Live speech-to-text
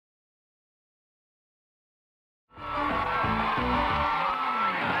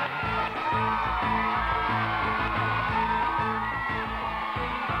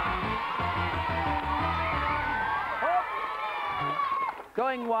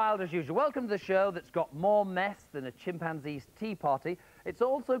Going wild as usual. Welcome to the show that's got more mess than a chimpanzee's tea party. It's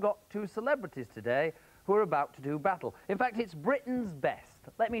also got two celebrities today who are about to do battle. In fact, it's Britain's best.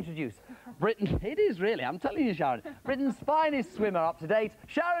 Let me introduce Britain. It is really, I'm telling you, Sharon. Britain's finest swimmer up to date,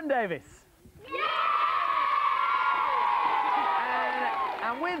 Sharon Davis.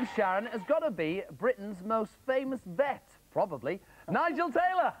 And with Sharon has got to be Britain's most famous vet, probably, Nigel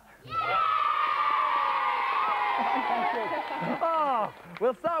Taylor. Oh,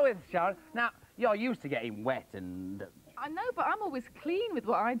 we'll start with Sharon. Now, you're used to getting wet and... I know, but I'm always clean with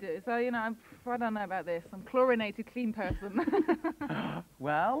what I do, so, you know, I don't know about this. I'm a chlorinated clean person.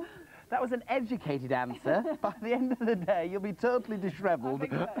 Well, that was an educated answer. By the end of the day, you'll be totally dishevelled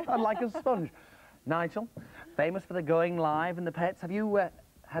and like a sponge. Nigel, famous for the going live and the pets. Have you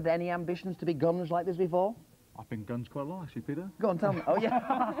had any ambitions to be gunged like this before? I've been gunged quite a lot, actually, Peter. Go on, tell me. Oh, yeah.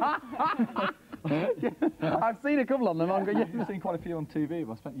 I've seen a couple of them. I've seen quite a few on TV,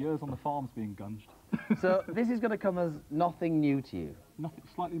 but I spent years on the farms being gunged. So this is going to come as nothing new to you? Nothing,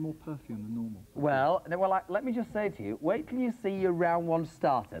 slightly more perfume than normal. Well, let me just say to you, wait till you see your round one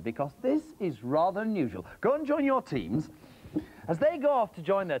starter, because this is rather unusual. Go and join your teams. As they go off to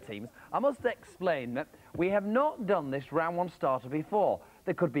join their teams, I must explain that we have not done this round one starter before.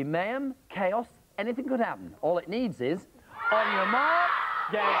 There could be mayhem, chaos, anything could happen. All it needs is, on your mark,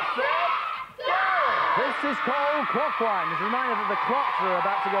 get set, go! This is called clockwise. It's a reminder that the clocks are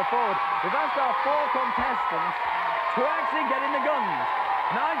about to go forward. We've asked our 4 contestants to actually get in the guns.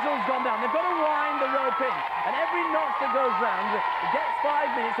 Nigel's gone down. They've got to wind the rope in, and every notch that goes round gets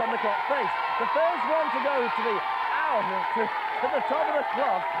 5 minutes on the clock face. The first one to go to the to the top of the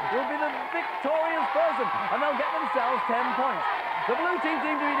clock will be the victorious person, and they'll get themselves 10 points. The blue team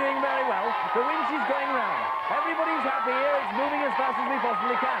seem to be doing very well. The winch is going round. Everybody's happy here. It's moving as fast as we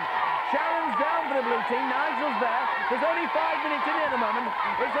possibly can. Sharon's down for the blue team. Nigel's there. There's only 5 minutes in here at the moment.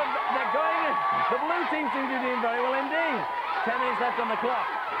 They're going in. The blue team seem to be doing very well indeed. 10 minutes left on the clock.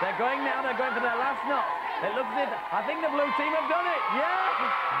 They're going now. They're going for their last knot. It looks as if, I think the blue team have done it. Yeah!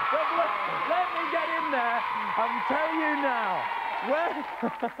 Let me get in there and tell you now. Well...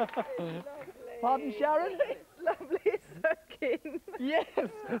 Pardon, Sharon? It's lovely, it's soaking. Yes,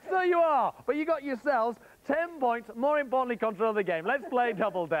 so you are. But you got yourselves 10 points, more importantly, control the game. Let's play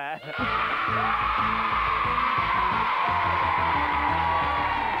Double Dare.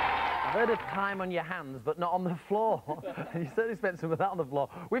 I've heard of time on your hands, but not on the floor. You certainly spent some of that on the floor.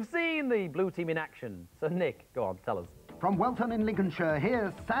 We've seen the blue team in action. So, Nick, go on, tell us. From Welton in Lincolnshire,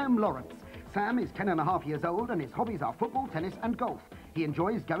 here's Sam Lawrence. Sam is 10.5 years old, and his hobbies are football, tennis and golf. He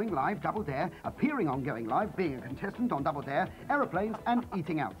enjoys Going Live, Double Dare, appearing on Going Live, being a contestant on Double Dare, aeroplanes and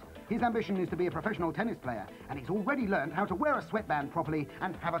eating out. His ambition is to be a professional tennis player, and he's already learned how to wear a sweatband properly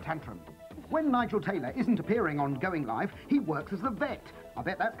and have a tantrum. When Nigel Taylor isn't appearing on Going Live, he works as the vet. I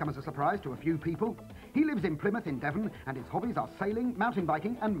bet that's come as a surprise to a few people. He lives in Plymouth in Devon, and his hobbies are sailing, mountain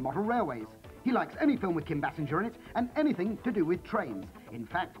biking and model railways. He likes any film with Kim Basinger in it, and anything to do with trains. In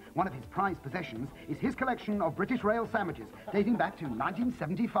fact, one of his prized possessions is his collection of British Rail sandwiches, dating back to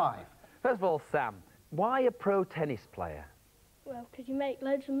 1975. First of all, Sam, why a pro tennis player? Well, because you make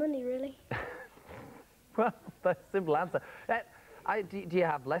loads of money, really. Well, that's a simple answer. Do you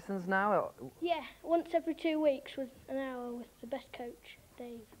have lessons now? Yeah, once every 2 weeks with an hour with the best coach,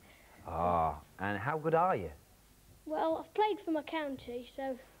 Dave. Ah, and how good are you? Well, I've played for my county,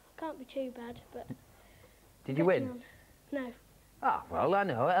 so can't be too bad, but... Did you win? No. Ah, well, I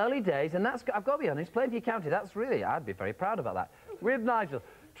know, early days, and that's, I've got to be honest, playing for your county, that's really, I'd be very proud about that. With Nigel,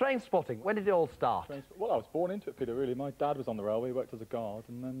 train spotting, when did it all start? Well, I was born into it, Peter, really. My dad was on the railway, worked as a guard,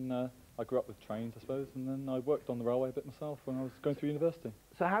 and then I grew up with trains, I suppose, and then I worked on the railway a bit myself when I was going through university.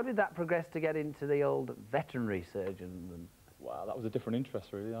 So how did that progress to get into the old veterinary surgeon? Well, that was a different interest,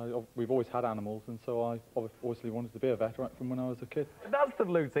 really. We've always had animals, and so I obviously wanted to be a vet right from when I was a kid. That's the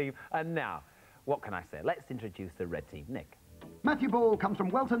blue team, and now, what can I say? Let's introduce the red team. Nick. Matthew Ball comes from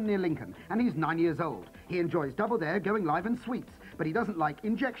Welton near Lincoln, and he's 9 years old. He enjoys Double Dare, Going Live and sweets, but he doesn't like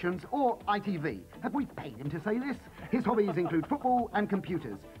injections or ITV. Have we paid him to say this? His hobbies include football and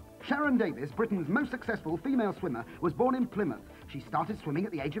computers. Sharon Davis, Britain's most successful female swimmer, was born in Plymouth. She started swimming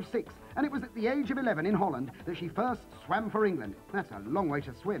at the age of 6, and it was at the age of 11 in Holland that she first swam for England. That's a long way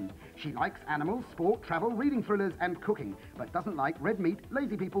to swim. She likes animals, sport, travel, reading thrillers and cooking, but doesn't like red meat,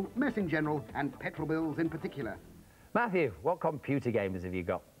 lazy people, mess in general, and petrol bills in particular. Matthew, what computer games have you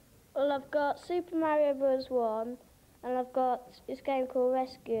got? Well, I've got Super Mario Bros. 1, and I've got this game called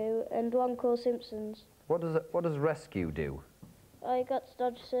Rescue, and one called Simpsons. What does Rescue do? I got to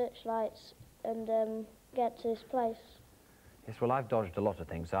dodge searchlights and get to this place. Yes, well, I've dodged a lot of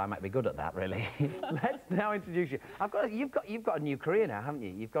things, so I might be good at that, really. Let's now introduce you. You've got a new career now, haven't you?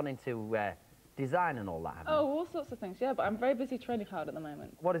 You've gone into design and all that, haven't you? Oh, all sorts of things, yeah, but I'm very busy training hard at the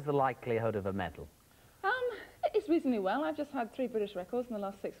moment. What is the likelihood of a medal? It's reasonably well. I've just had 3 British records in the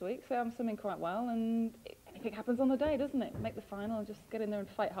last 6 weeks, so I'm swimming quite well, and anything happens on the day, doesn't it? Make the final and just get in there and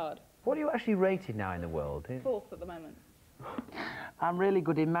fight hard. What are you actually rated now in the world? 4th at the moment. I'm really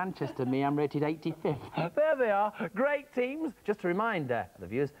good in Manchester, me. I'm rated 85th. There they are. Great teams. Just to remind the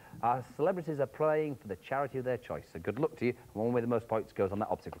viewers, our celebrities are playing for the charity of their choice. So good luck to you. One with the most points goes on that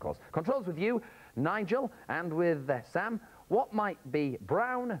obstacle course. Controls with you, Nigel, and with Sam. What might be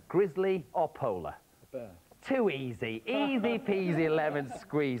brown, grizzly, or polar? A bear. Too easy. Easy peasy lemon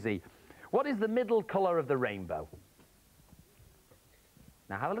squeezy. What is the middle colour of the rainbow?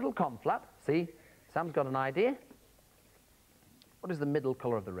 Now have a little conflap. See, Sam's got an idea. What is the middle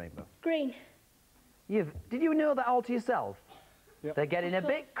colour of the rainbow? Green. Did you know that all to yourself? Yep. They're getting a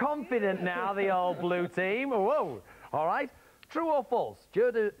bit confident now, the old blue team. Whoa. All right. True or false?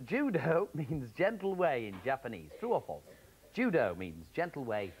 Judo means gentle way in Japanese. True or false? Judo means gentle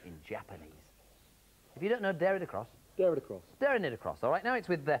way in Japanese. If you don't know, dare it across. Dare it across. Daring it across. All right, now it's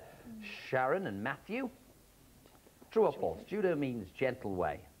with Sharon and Matthew. True or false? Judo means gentle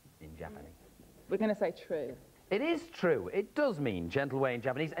way in Japanese. We're going to say true. It is true. It does mean gentle way in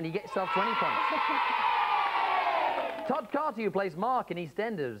Japanese, and you get yourself 20 points. Todd Carter, who plays Mark in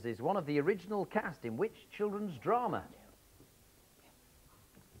EastEnders, is one of the original cast in which children's drama?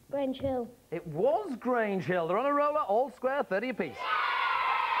 Grange Hill. It was Grange Hill. They're on a roller, all square, 30 apiece.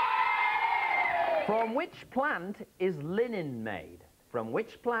 From which plant is linen made? From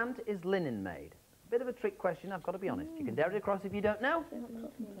which plant is linen made? Bit of a trick question, I've got to be honest. You can dare it across if you don't know.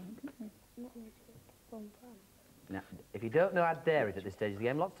 Now, if you don't know, I'd dare it at this stage of the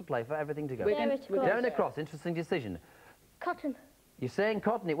game. Lots to play for, everything to go. Daring across, interesting decision. Cotton. You're saying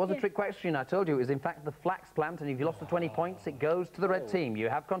cotton. It was a trick question. I told you it was, in fact, the flax plant, and if you lost the 20 points, it goes to the red team. You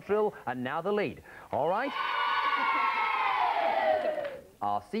have control, and now the lead. All right?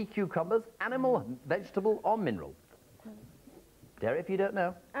 Are sea cucumbers animal, vegetable, or mineral? Dare it if you don't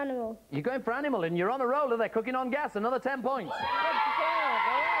know. Animal. You're going for animal, and you're on a roller. They're cooking on gas. Another 10 points.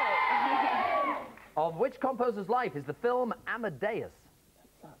 Of which composer's life is the film Amadeus?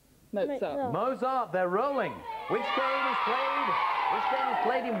 Mozart. Mozart. They're rolling. Which game is played? Which game is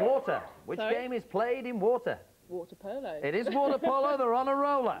played in water? Which Sorry? game is played in water? Water polo. It is water polo. They're on a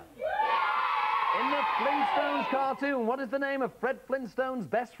roller. In the Flintstones cartoon, what is the name of Fred Flintstone's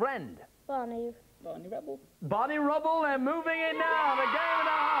best friend? Barney. Barney Rubble. Barney Rubble. They're moving in now. The game and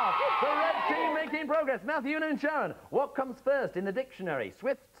a half. The red team making progress. Matthew and Sharon, what comes first in the dictionary?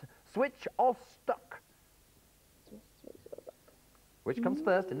 Swift, switch, or stuck? Which comes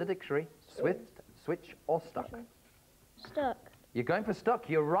first in the dictionary? Swift, switch, or stuck? Stuck. You're going for stuck.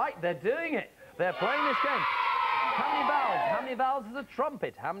 You're right. They're doing it. They're playing this game. How many vowels? How many vowels has a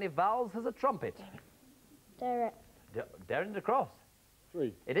trumpet? How many vowels has a trumpet? Dare it. Daring it across.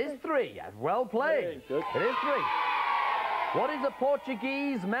 3. It is 3. Well played. Good. It is 3. What is a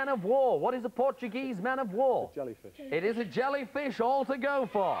Portuguese man of war? What is a Portuguese man of war? Jellyfish. It is a jellyfish, all to go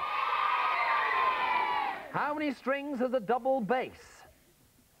for. How many strings has a double bass?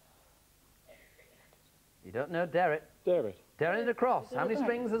 You don't know, dare it. Dare it. Daring it across. How many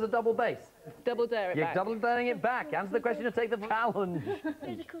strings has a double bass? Double dare it You're back. double daring it back. Answer the question to take the challenge.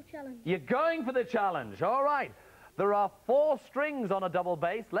 Physical challenge. You're going for the challenge. All right. There are 4 strings on a double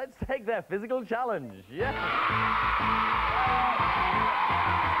bass. Let's take their physical challenge. Yeah.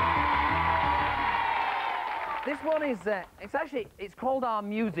 This one is, it's called our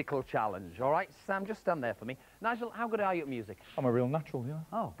musical challenge, all right? Sam, just stand there for me. Nigel, how good are you at music? I'm a real natural, you know.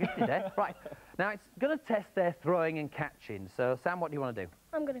 Oh, gifted, eh? Right. Now, it's going to test their throwing and catching. So, Sam, what do you want to do?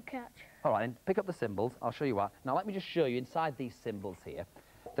 I'm going to catch. All right, then pick up the cymbals. I'll show you what. Now, let me just show you inside these cymbals here.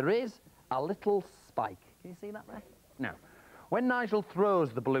 There is a little spike. Can you see that there? Now, when Nigel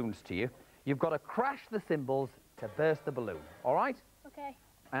throws the balloons to you, you've got to crash the cymbals to burst the balloon, all right? Okay.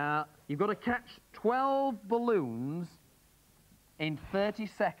 You've got to catch 12 balloons in 30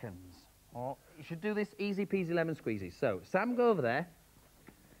 seconds. Oh, you should do this easy peasy lemon squeezy. So, Sam, go over there.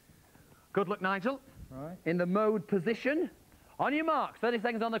 Good luck, Nigel. Right. In the mode position. On your marks, 30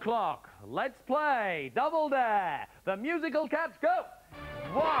 seconds on the clock. Let's play. Double dare. The musical catch, go.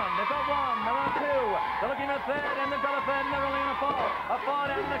 1, they've got 1, they're on 2, they're looking at 3rd, and they've got a 3rd, and they're rolling on a 4,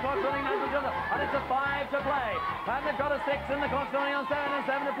 and the clock's running down to each other, and it's a 5 to play, and they've got a 6, and the clock's running on 7, and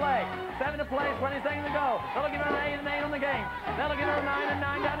 7 to play, 7 to play, 20 seconds to go, they're looking for an 8 and 8 on the game, they're looking for a 9 and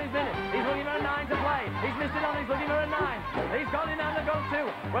 9 down his minute, he's looking for a 9 to play, he's missed it on, he's looking for a 9, he's gone in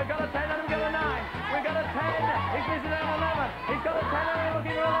We've got a 10 and we've got a 9. We've got a 10. He's missing an 11. He's got a 10 and we're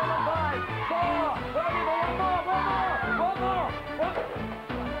looking for a level 5. 4. We're looking for one more.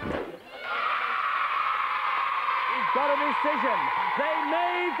 He's got a decision. They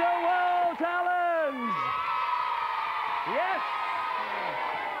made the World Challenge. Yes.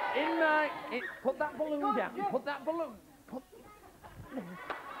 Put that balloon down. Put that balloon.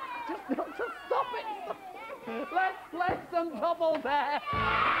 Just stop it. Let's play some double dare.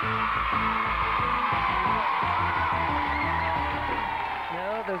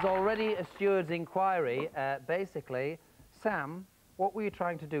 No, there's already a steward's inquiry. Basically, Sam, what were you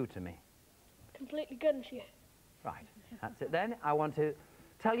trying to do to me? Completely guns you. Right, that's it then. I want to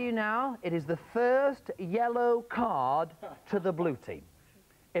tell you now, it is the first yellow card to the blue team.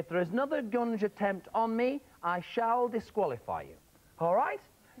 If there is another gunge attempt on me, I shall disqualify you. All right?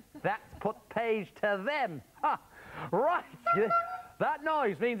 That's put page to them. Ha! Right. That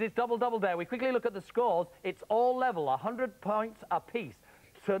noise means it's double dare. We quickly look at the scores. It's all level, 100 points apiece.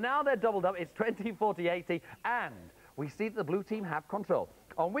 So now they're doubled up. It's 20, 40, 80, and we see that the blue team have control.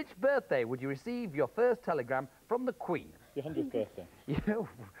 On which birthday would you receive your first telegram from the Queen? Your 100th birthday.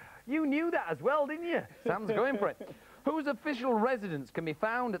 You knew that as well, didn't you? Sam's going for it. Whose official residence can be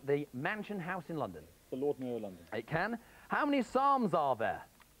found at the Mansion House in London? The Lord Mayor of London. It can. How many psalms are there?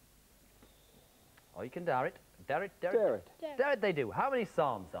 Oh, you can dare it. Dare it. Dare it they do. How many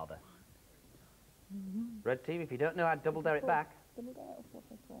psalms are there? Red team, if you don't know, I'd double dare it back.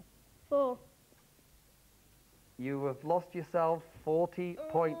 4. You have lost yourself 40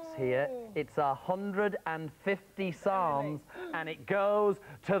 points here. It's 150 psalms, and it goes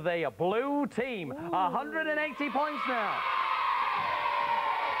to the blue team. 180 points now.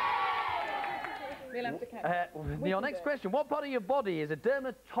 We'll have to catch Your next question, what part of your body is a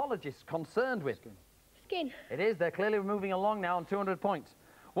dermatologist concerned with? Skin. It is. They're clearly moving along now on 200 points.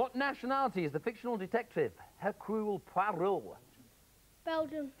 What nationality is the fictional detective Hercule Poirot?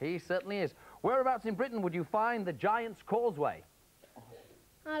 Belgium. He certainly is. Whereabouts in Britain would you find the Giant's Causeway?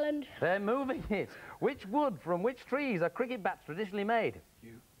 Ireland. They're moving it. Which wood from which trees are cricket bats traditionally made?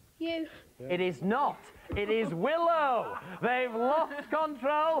 You. It is not. It is willow. They've lost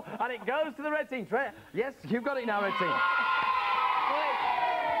control, and it goes to the red team. Yes, you've got it now, red team.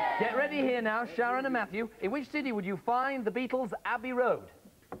 Get ready here now, Sharon and Matthew. In which city would you find the Beatles' Abbey Road?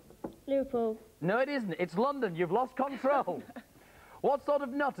 Liverpool. No, it isn't. It's London. You've lost control. What sort of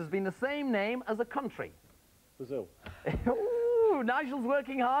nut has been the same name as a country? Brazil. Ooh, Nigel's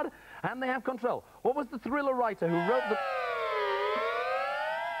working hard, and they have control. What was the thriller writer who wrote the...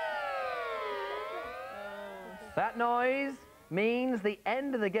 That noise means the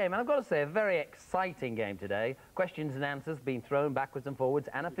end of the game. And I've got to say, a very exciting game today. Questions and answers being thrown backwards and forwards,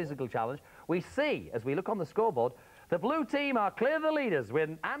 and a physical challenge. We see, as we look on the scoreboard, the blue team are clear the leaders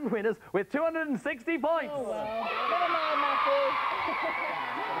and winners with 260 points. Oh, well. Never mind, Matthew.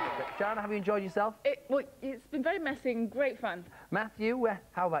 Sharon, have you enjoyed yourself? It's been very messy and great fun. Matthew,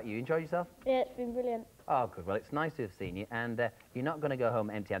 how about you? Enjoyed yourself? Yeah, it's been brilliant. Oh, good. Well, it's nice to have seen you, and you're not going to go home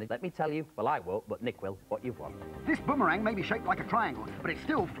empty-handed. Let me tell you, well, I won't, but Nick will, what you've won. This boomerang may be shaped like a triangle, but it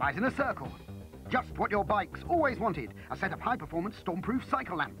still flies in a circle. Just what your bikes always wanted, a set of high-performance storm-proof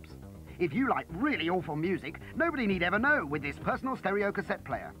cycle lamps. If you like really awful music, nobody need ever know with this personal stereo cassette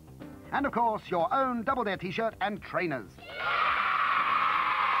player. And, of course, your own Double Dare T-shirt and trainers.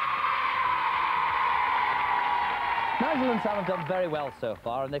 Nigel and Sam have done very well so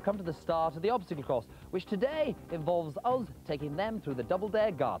far, and they've come to the start of the obstacle course, which today involves us taking them through the Double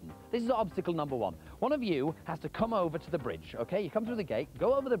Dare Garden. This is obstacle number 1. One of you has to come over to the bridge, OK? You come through the gate,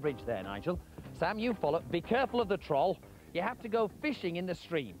 go over the bridge there, Nigel. Sam, you follow. Be careful of the troll. You have to go fishing in the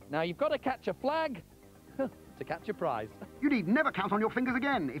stream. Now, you've got to catch a flag to catch a prize. You need never count on your fingers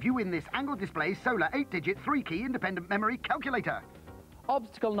again if you win this angled display solar 8-digit 3-key independent memory calculator.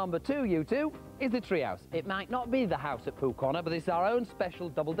 Obstacle number 2, you two, is the treehouse. It might not be the house at Pooh Corner, but it's our own special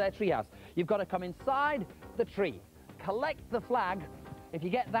Double Dare treehouse. You've got to come inside the tree, collect the flag. If you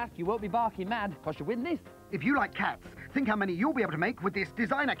get that, you won't be barking mad, because you win this. If you like cats, think how many you'll be able to make with this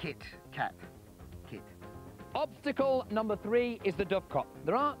designer kit. Obstacle number 3 is the dovecot.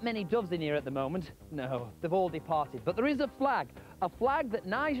 There aren't many doves in here at the moment. No, they've all departed. But there is a flag that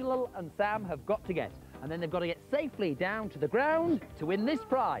Nigel and Sam have got to get. And then they've got to get safely down to the ground to win this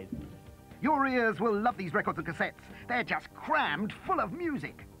prize. Your ears will love these records and cassettes. They're just crammed full of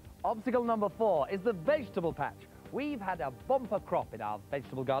music. Obstacle number 4 is the vegetable patch. We've had a bumper crop in our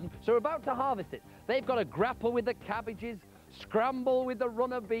vegetable garden, so we're about to harvest it. They've got to grapple with the cabbages, scramble with the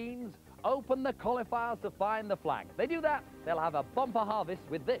runner beans, open the cauliflowers to find the flag. They do that, they'll have a bumper harvest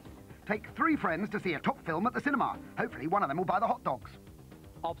with this. Take 3 friends to see a top film at the cinema. Hopefully one of them will buy the hot dogs.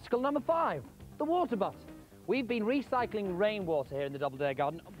 Obstacle number 5, the water butt. We've been recycling rainwater here in the Double Dare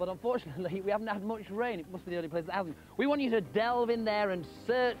Garden, but unfortunately we haven't had much rain. It must be the only place that hasn't. We want you to delve in there and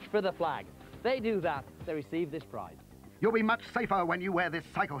search for the flag. They do that, they receive this prize. You'll be much safer when you wear this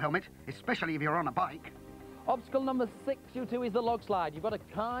cycle helmet, especially if you're on a bike. Obstacle number 6, you two, is the log slide. You've got to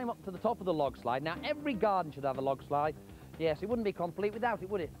climb up to the top of the log slide. Now, every garden should have a log slide. Yes, it wouldn't be complete without it,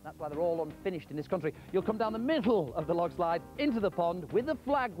 would it? That's why they're all unfinished in this country. You'll come down the middle of the log slide, into the pond, with the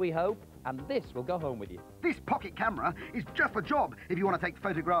flag, we hope, and this will go home with you. This pocket camera is just the job if you want to take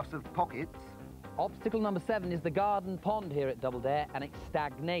photographs of pockets. Obstacle number 7 is the garden pond here at Double Dare, and it's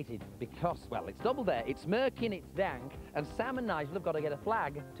stagnated because, well, it's Double Dare, it's murky and it's dank, and Sam and Nigel have got to get a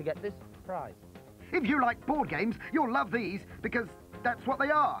flag to get this prize. If you like board games, you'll love these, because that's what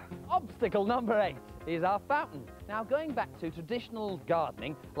they are. Obstacle number 8 is our fountain. Now, going back to traditional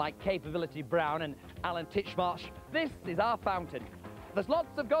gardening, like Capability Brown and Alan Titchmarsh, this is our fountain. There's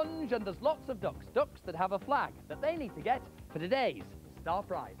lots of gunge and there's lots of ducks that have a flag that they need to get for today's star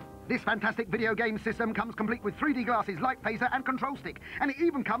prize. This fantastic video game system comes complete with 3D glasses, light phaser and control stick, and it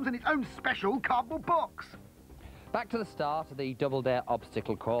even comes in its own special cardboard box. Back to the start of the Double Dare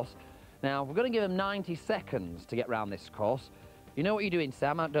obstacle course. Now, we're going to give them 90 seconds to get round this course. You know what you're doing,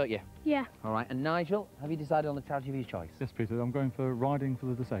 Sam, don't you? Yeah. All right, and Nigel, have you decided on the charity of your choice? Yes, Peter, I'm going for riding for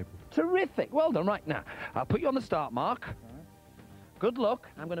the disabled. Terrific. Well done. Right, now, I'll put you on the start mark. Good luck.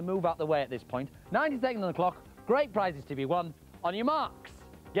 I'm going to move out the way at this point. 90 seconds on the clock. Great prizes to be won. On your marks.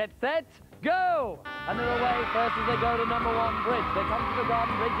 Get set. Go! And they're away first as they go to number 1 bridge. They come to the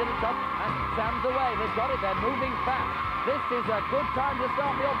garden bridge at the top, and Sam's away. They've got it. They're moving fast. This is a good time to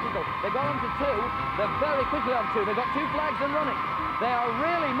start the obstacle. They've got on to 2. They're very quickly on 2. They've got 2 flags and running. They are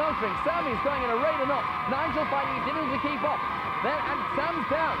really motoring. Sammy's going at a rate of knots. Nigel finding it difficult to keep up. And Sam's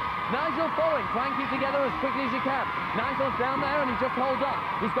down. Nigel following. Try and keep together as quickly as you can. Nigel's down there and he just holds on.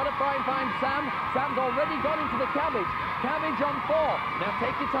 He's got to try and find Sam. Sam's already gone into the cabbage. Cabbage on 4. Now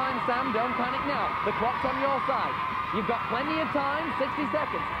take your time, Sam. Don't panic now. The clock's on your side. You've got plenty of time, 60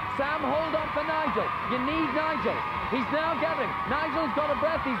 seconds. Sam, hold on for Nigel. You need Nigel. He's now gathering. Nigel's got a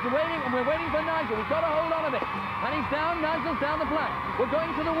breath. He's waiting, and we're waiting for Nigel. We've got to hold on a bit. And he's down. Nigel's down the plank. We're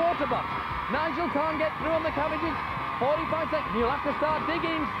going to the water butt. Nigel can't get through on the cabbages. 45 seconds. You'll have to start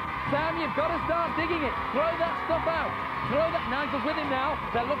digging. Sam, you've got to start digging it. Throw that stuff out. Throw that. Nigel's with him now.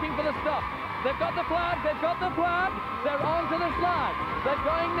 They're looking for the stuff. They've got the flag. They've got the flag. They're onto the slide. They're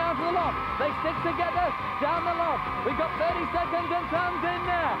going now to the log. They stick together down the log. We've got 30 seconds and Sam's in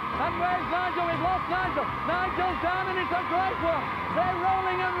there. And where's Nigel? We've lost Nigel. Nigel's down and it's a great one. They're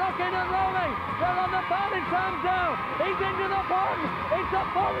rolling and rocking and rolling. They're on the pond and Sam's down. He's into the pond. It's a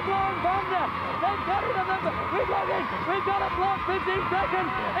full-blown ponder. They've got it. We've got it. We've got a clock. 15 seconds.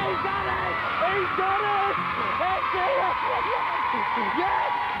 He's got it. He's got it. It's here.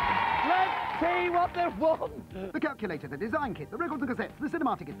 Yes. Let's see what they've won. The calculator, the design kit, the records and cassettes, the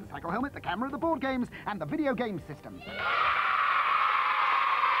cinema tickets, the cycle helmet, the camera, the board games, and the video game system.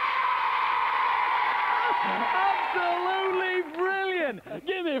 Absolutely brilliant!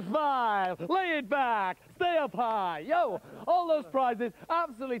 Give me 5. Lay it back. Stay up high. Yo, all those prizes,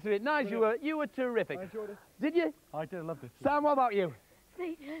 absolutely terrific. Nice, you were terrific. I enjoyed it. Did you? I did, I loved it. Sam, what about you?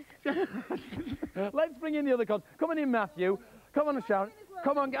 Let's bring in the other cons. Come on in, Matthew. Come on, Sharon.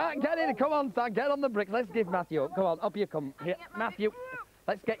 Come on, get in. Come on, Sam. Get on the bricks. Let's give Matthew up. Come on, up you come. Here, Matthew,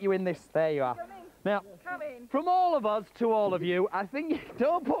 let's get you in this. There you are. Now, from all of us to all of you, I think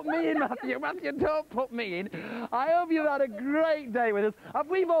don't put me in, Matthew. Matthew, don't put me in. I hope you've had a great day with us.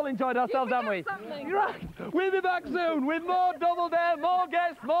 We've all enjoyed ourselves, haven't we? Right. We'll be back soon with more Double Dare, more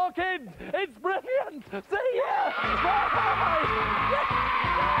guests, more kids. It's brilliant. See ya. Bye.